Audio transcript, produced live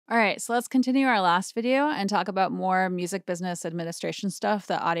All right, so let's continue our last video and talk about more music business administration stuff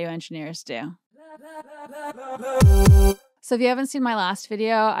that audio engineers do. So if you haven't seen my last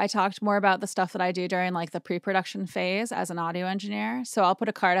video, I talked more about the stuff that I do during like the pre-production phase as an audio engineer. So I'll put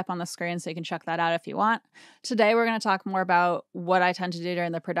a card up on the screen so you can check that out if you want. Today, we're going to talk more about what I tend to do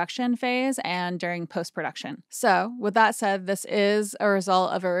during the production phase and during post-production. So with that said, this is a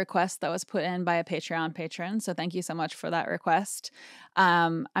result of a request that was put in by a Patreon patron. So thank you so much for that request.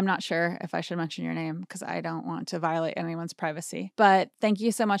 I'm not sure if I should mention your name because I don't want to violate anyone's privacy, but thank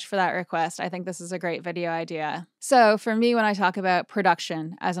you so much for that request. I think this is a great video idea. So for me, when I talk about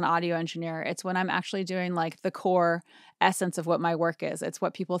production as an audio engineer, it's when I'm actually doing like the core essence of what my work is. It's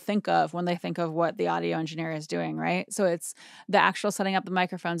what people think of when they think of what the audio engineer is doing, right? So it's the actual setting up the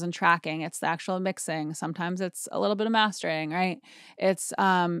microphones and tracking. It's the actual mixing. Sometimes it's a little bit of mastering, right?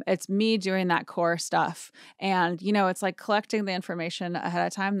 It's me doing that core stuff. And, you know, it's like collecting the information ahead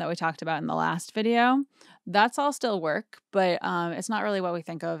of time that we talked about in the last video. That's all still work, but it's not really what we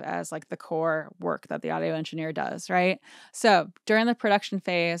think of as like the core work that the audio engineer does, right? So during the production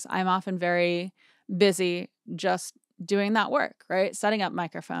phase, I'm often very busy just doing that work, right? Setting up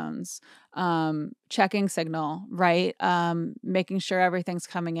microphones, checking signal, right? Making sure everything's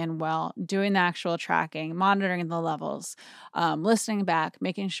coming in well, doing the actual tracking, monitoring the levels, listening back,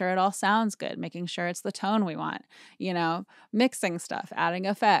 making sure it all sounds good, making sure it's the tone we want, you know, mixing stuff, adding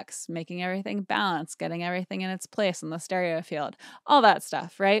effects, making everything balanced, getting everything in its place in the stereo field, all that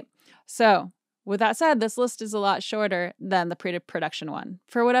stuff, right? So with that said, this list is a lot shorter than the pre-production one.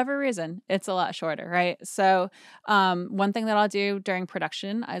 For whatever reason, it's a lot shorter, right? So one thing that I'll do during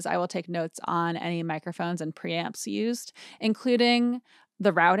production is I will take notes on any microphones and preamps used, including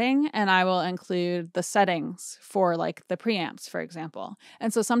the routing, and I will include the settings for like the preamps, for example.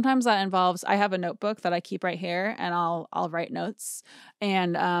 And so sometimes that involves, I have a notebook that I keep right here and I'll write notes.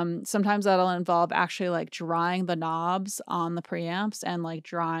 And sometimes that'll involve actually like drawing the knobs on the preamps and like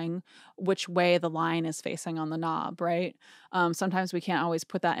drawing which way the line is facing on the knob, right? Sometimes we can't always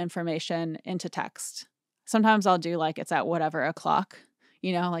put that information into text. Sometimes I'll do like it's at whatever o'clock,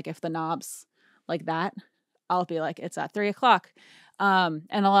 you know, like if the knob's like that, I'll be like, it's at 3 o'clock. And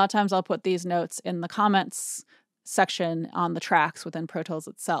a lot of times I'll put these notes in the comments section on the tracks within Pro Tools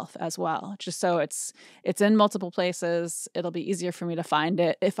itself as well, just so it's in multiple places. It'll be easier for me to find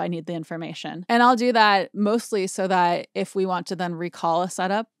it if I need the information. And I'll do that mostly so that if we want to then recall a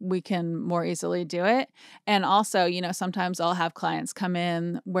setup, we can more easily do it. And also, you know, sometimes I'll have clients come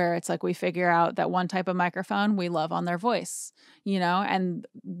in where it's like we figure out that one type of microphone we love on their voice, you know, and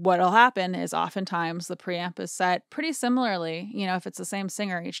what'll happen is oftentimes the preamp is set pretty similarly, you know, if it's the same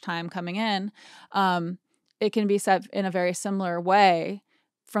singer each time coming in, it can be set in a very similar way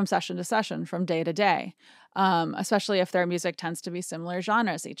from session to session, from day to day, especially if their music tends to be similar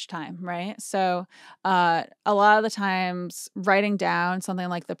genres each time, right? So a lot of the times writing down something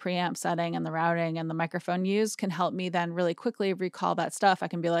like the preamp setting and the routing and the microphone use can help me then really quickly recall that stuff. I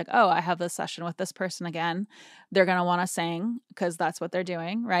can be like, oh, I have this session with this person again. They're going to want to sing because that's what they're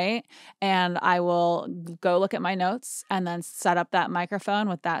doing, right? And I will go look at my notes and then set up that microphone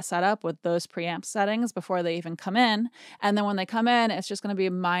with that setup with those preamp settings before they even come in. And then when they come in, it's just going to be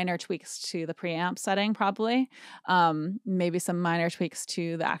minor tweaks to the preamp setting, probably. Maybe some minor tweaks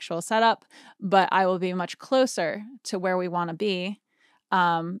to the actual setup, but I will be much closer to where we want to be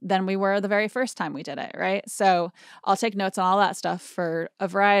than we were the very first time we did it, right? So I'll take notes on all that stuff for a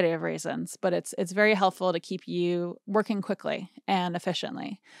variety of reasons, but it's very helpful to keep you working quickly and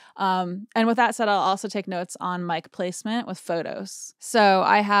efficiently. And with that said, I'll also take notes on mic placement with photos. So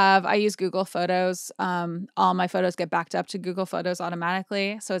I use Google Photos. All my photos get backed up to Google Photos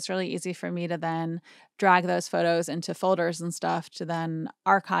automatically, so it's really easy for me to then drag those photos into folders and stuff to then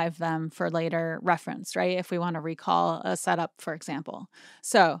archive them for later reference, right? If we want to recall a setup, for example.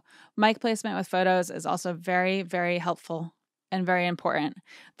 So mic placement with photos is also very, very helpful and very important.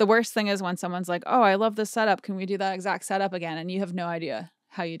 The worst thing is when someone's like, oh, I love this setup. Can we do that exact setup again? And you have no idea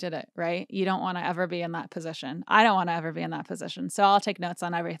how you did it, right? You don't want to ever be in that position. I don't want to ever be in that position. So I'll take notes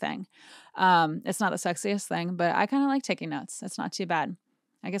on everything. It's not the sexiest thing, but I kind of like taking notes. It's not too bad.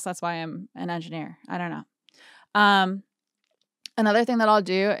 I guess that's why I'm an engineer. I don't know. Another thing that I'll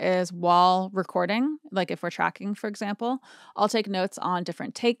do is while recording, like if we're tracking, for example, I'll take notes on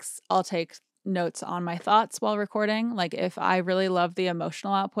different takes. I'll take notes on my thoughts while recording. Like if I really love the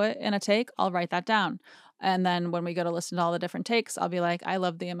emotional output in a take, I'll write that down. And then when we go to listen to all the different takes, I'll be like, I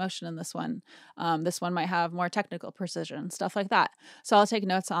love the emotion in this one. This one might have more technical precision, stuff like that. So I'll take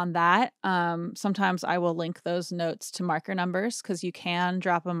notes on that. Sometimes I will link those notes to marker numbers because you can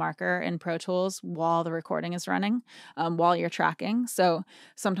drop a marker in Pro Tools while the recording is running, while you're tracking. So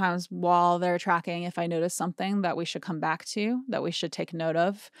sometimes while they're tracking, if I notice something that we should come back to, that we should take note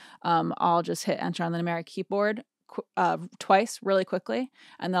of, I'll just hit enter on the numeric keyboard twice really quickly,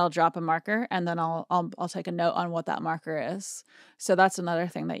 and then I'll drop a marker, and then I'll take a note on what that marker is. So that's another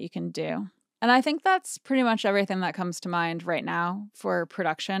thing that you can do. And I think that's pretty much everything that comes to mind right now for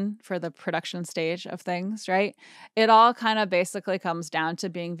production, for the production stage of things, right? It all kind of basically comes down to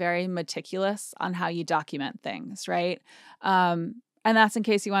being very meticulous on how you document things, right? And that's in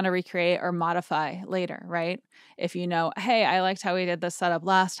case you want to recreate or modify later, right? If you know, hey, I liked how we did this setup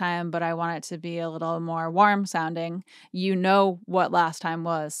last time, but I want it to be a little more warm sounding, you know what last time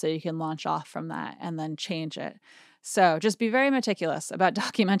was, so you can launch off from that and then change it. So just be very meticulous about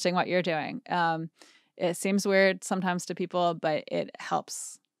documenting what you're doing. It seems weird sometimes to people, but it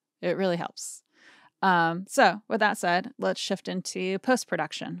helps. It really helps. So with that said, let's shift into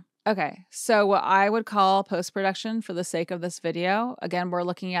post-production. Okay, so what I would call post-production for the sake of this video, again, we're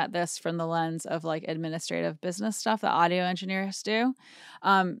looking at this from the lens of like administrative business stuff that audio engineers do.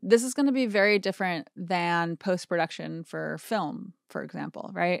 This is going to be very different than post-production for film, for example,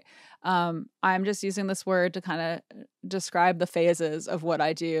 right? I'm just using this word to kind of describe the phases of what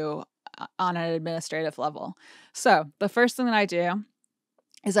I do on an administrative level. So the first thing that I do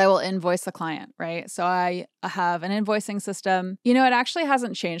is I will invoice the client, right? So I have an invoicing system. You know, it actually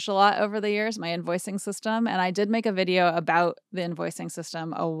hasn't changed a lot over the years, my invoicing system. And I did make a video about the invoicing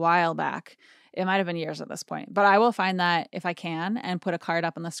system a while back. It might have been years at this point, but I will find that if I can and put a card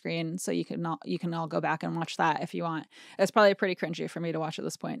up on the screen so you can all go back and watch that if you want. It's probably pretty cringy for me to watch at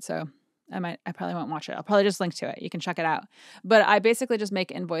this point, so I probably won't watch it. I'll probably just link to it. You can check it out. But I basically just make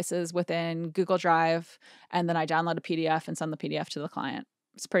invoices within Google Drive, and then I download a PDF and send the PDF to the client.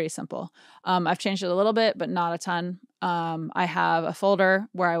 It's pretty simple. I've changed it a little bit, but not a ton. I have a folder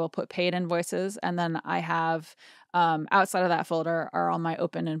where I will put paid invoices, and then I have outside of that folder are all my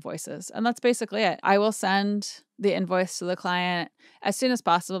open invoices. And that's basically it. I will send the invoice to the client as soon as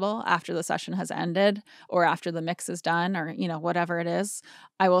possible after the session has ended or after the mix is done or, you know, whatever it is.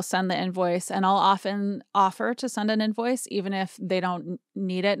 I will send the invoice, and I'll often offer to send an invoice even if they don't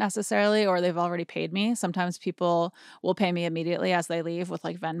need it necessarily or they've already paid me. Sometimes people will pay me immediately as they leave with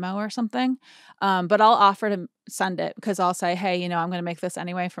like Venmo or something. But I'll offer to send it because I'll say, hey, you know, I'm going to make this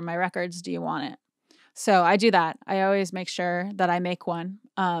anyway for my records. Do you want it? So I do that. I always make sure that I make one.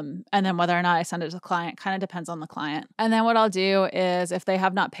 And then whether or not I send it to the client kind of depends on the client. And then what I'll do is if they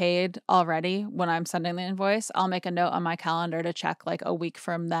have not paid already when I'm sending the invoice, I'll make a note on my calendar to check like a week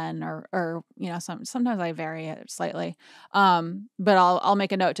from then or you know, sometimes I vary it slightly. But I'll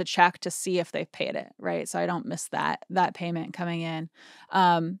make a note to check to see if they've paid it, right? So I don't miss that payment coming in.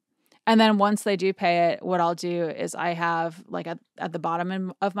 And then once they do pay it, what I'll do is I have like at the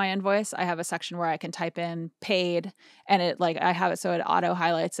bottom of my invoice, I have a section where I can type in paid, and it like I have it so it auto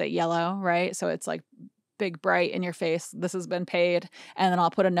highlights it yellow, right? So it's like big bright in your face, this has been paid. And then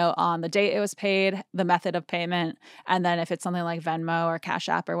I'll put a note on the date it was paid, the method of payment, and then if it's something like Venmo or Cash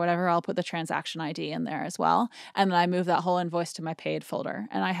App or whatever, I'll put the transaction ID in there as well. And then I move that whole invoice to my paid folder.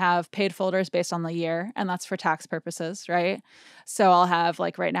 And I have paid folders based on the year, and that's for tax purposes, right? So I'll have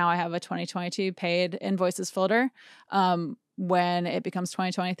like right now I have a 2022 paid invoices folder. When it becomes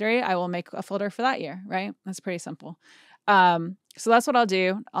 2023, I will make a folder for that year, right? That's pretty simple. So that's what I'll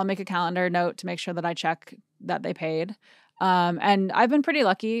do. I'll make a calendar note to make sure that I check that they paid. And I've been pretty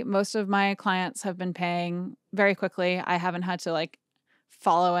lucky. Most of my clients have been paying very quickly. I haven't had to like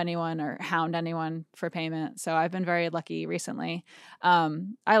follow anyone or hound anyone for payment. So I've been very lucky recently. I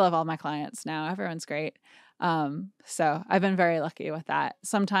love all my clients now. Everyone's great. So I've been very lucky with that.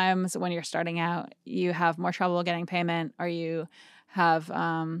 Sometimes when you're starting out, you have more trouble getting payment, or you have,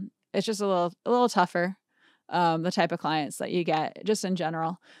 it's just a little tougher. The type of clients that you get just in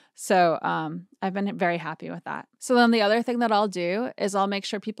general. So I've been very happy with that. So then the other thing that I'll do is I'll make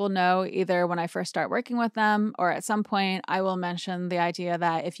sure people know either when I first start working with them or at some point I will mention the idea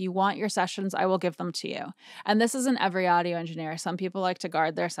that if you want your sessions, I will give them to you. And this isn't every audio engineer. Some people like to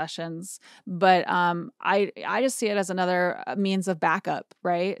guard their sessions, but I just see it as another means of backup,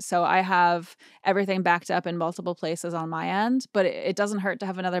 right? So I have everything backed up in multiple places on my end, but it doesn't hurt to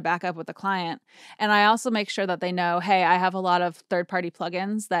have another backup with the client. And I also make sure that they know, hey, I have a lot of third-party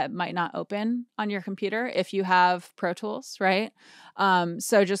plugins that that might not open on your computer if you have Pro Tools, right?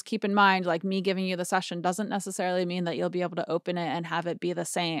 So just keep in mind, like me giving you the session doesn't necessarily mean that you'll be able to open it and have it be the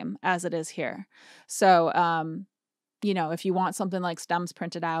same as it is here. So, if you want something like stems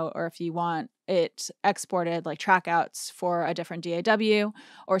printed out, or if you want it exported like trackouts for a different DAW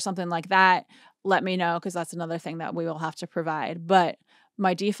or something like that, let me know, because that's another thing that we will have to provide. But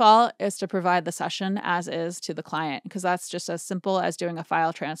my default is to provide the session as is to the client, because that's just as simple as doing a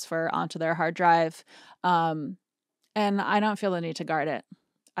file transfer onto their hard drive. And I don't feel the need to guard it.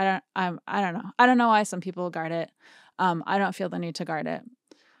 I don't know. I don't know why some people guard it. I don't feel the need to guard it.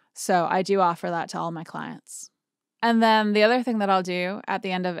 So I do offer that to all my clients. And then the other thing that I'll do at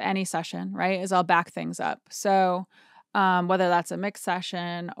the end of any session, right, is I'll back things up. So whether that's a mix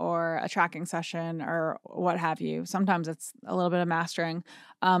session or a tracking session or what have you, sometimes it's a little bit of mastering.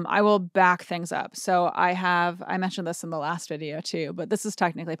 I will back things up. So I mentioned this in the last video too, but this is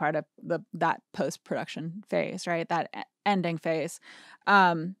technically part of that post-production phase, right? That ending phase.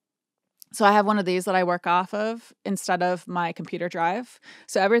 So I have one of these that I work off of instead of my computer drive.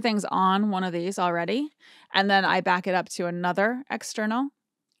 So everything's on one of these already. And then I back it up to another external.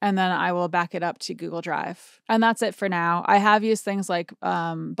 And then I will back it up to Google Drive. And that's it for now. I have used things like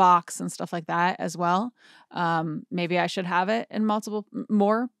Box and stuff like that as well. Maybe I should have it in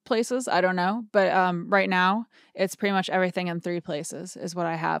more places. I don't know. But right now, it's pretty much everything in 3 places is what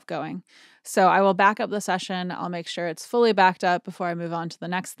I have going. So I will back up the session. I'll make sure it's fully backed up before I move on to the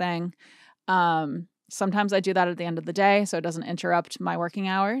next thing. Sometimes I do that at the end of the day, so it doesn't interrupt my working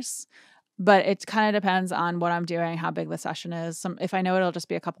hours. But it kind of depends on what I'm doing, how big the session is. If I know it'll just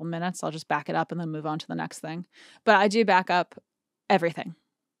be a couple minutes, I'll just back it up and then move on to the next thing. But I do back up everything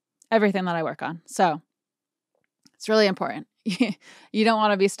that I work on. So it's really important. You don't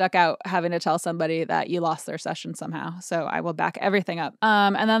want to be stuck out having to tell somebody that you lost their session somehow. So I will back everything up.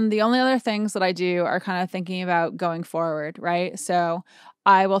 And then the only other things that I do are kind of thinking about going forward, right? So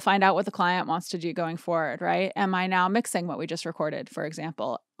I will find out what the client wants to do going forward, right? Am I now mixing what we just recorded, for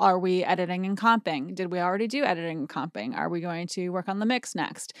example? Are we editing and comping? Did we already do editing and comping? Are we going to work on the mix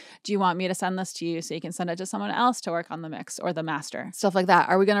next? Do you want me to send this to you so you can send it to someone else to work on the mix or the master? Stuff like that.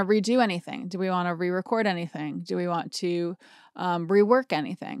 Are we going to redo anything? Do we want to re-record anything? Do we want to rework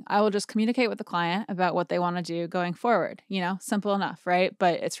anything? I will just communicate with the client about what they want to do going forward. Simple enough, right?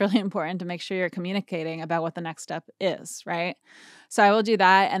 But it's really important to make sure you're communicating about what the next step is, right? So I will do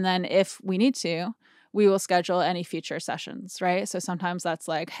that. And then if we need to, we will schedule any future sessions, right? So sometimes that's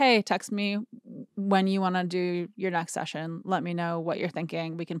like, hey, text me when you want to do your next session. Let me know what you're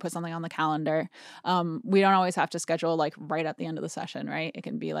thinking. We can put something on the calendar. We don't always have to schedule like right at the end of the session, right? It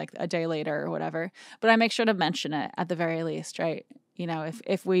can be like a day later or whatever. But I make sure to mention it at the very least, right?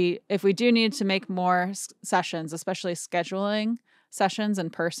 If we do need to make more sessions, especially scheduling sessions in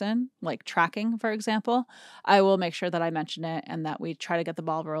person, like tracking, for example, I will make sure that I mention it and that we try to get the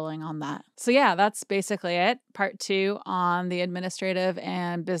ball rolling on that. So yeah, that's basically it. Part 2 on the administrative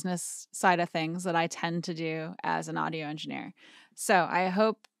and business side of things that I tend to do as an audio engineer. So I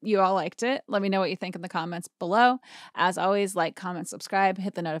hope you all liked it. Let me know what you think in the comments below. As always, like, comment, subscribe,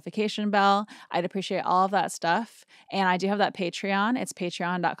 hit the notification bell. I'd appreciate all of that stuff. And I do have that Patreon. It's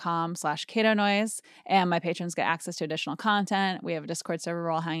patreon.com/CatoNoise. And my patrons get access to additional content. We have a Discord server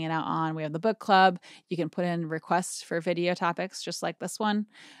we're all hanging out on. We have the book club. You can put in requests for video topics just like this one.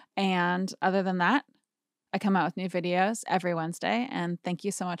 And other than that, I come out with new videos every Wednesday. And thank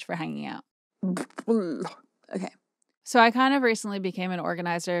you so much for hanging out. Okay. So I kind of recently became an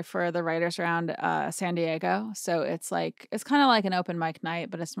organizer for the Writers Round San Diego. So it's kind of like an open mic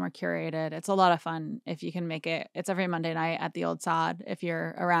night, but it's more curated. It's a lot of fun if you can make it. It's every Monday night at the Old Sod if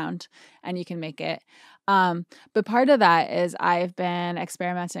you're around and you can make it. But part of that is I've been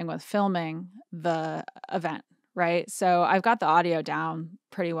experimenting with filming the event, right? So I've got the audio down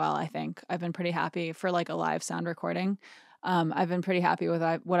pretty well, I think. I've been pretty happy for like a live sound recording. I've been pretty happy with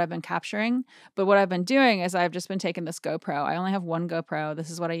what I've been capturing, but what I've been doing is I've just been taking this GoPro. I only have one GoPro.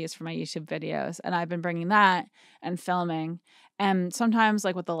 This is what I use for my YouTube videos, and I've been bringing that and filming. And sometimes,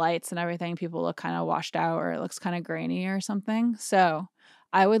 like with the lights and everything, people look kind of washed out or it looks kind of grainy or something. So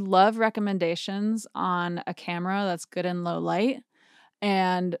I would love recommendations on a camera that's good in low light,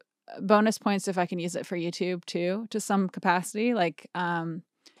 and bonus points if I can use it for YouTube too, to some capacity. Like,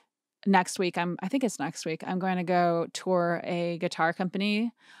 next week, I think it's next week, I'm going to go tour a guitar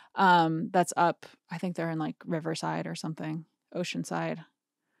company that's up. I think they're in like Riverside or something, Oceanside.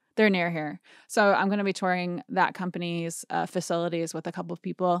 They're near here. So I'm going to be touring that company's facilities with a couple of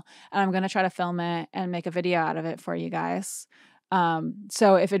people, and I'm going to try to film it and make a video out of it for you guys.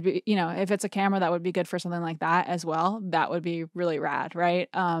 So if it'd be, if it's a camera that would be good for something like that as well, that would be really rad, right?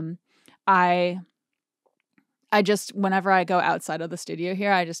 I just, whenever I go outside of the studio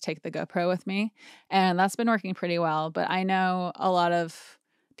here, I just take the GoPro with me, and that's been working pretty well. But I know a lot of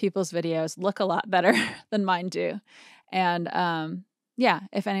people's videos look a lot better than mine do. And yeah,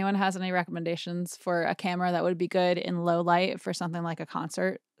 if anyone has any recommendations for a camera that would be good in low light for something like a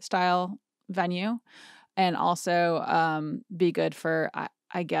concert style venue, and also be good for,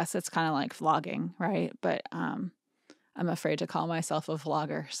 I guess it's kind of like vlogging, right? But I'm afraid to call myself a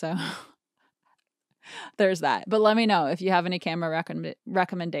vlogger, so there's that. But let me know if you have any camera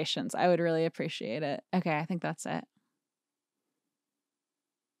recommendations. I would really appreciate it. Okay, I think that's it.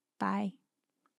 Bye.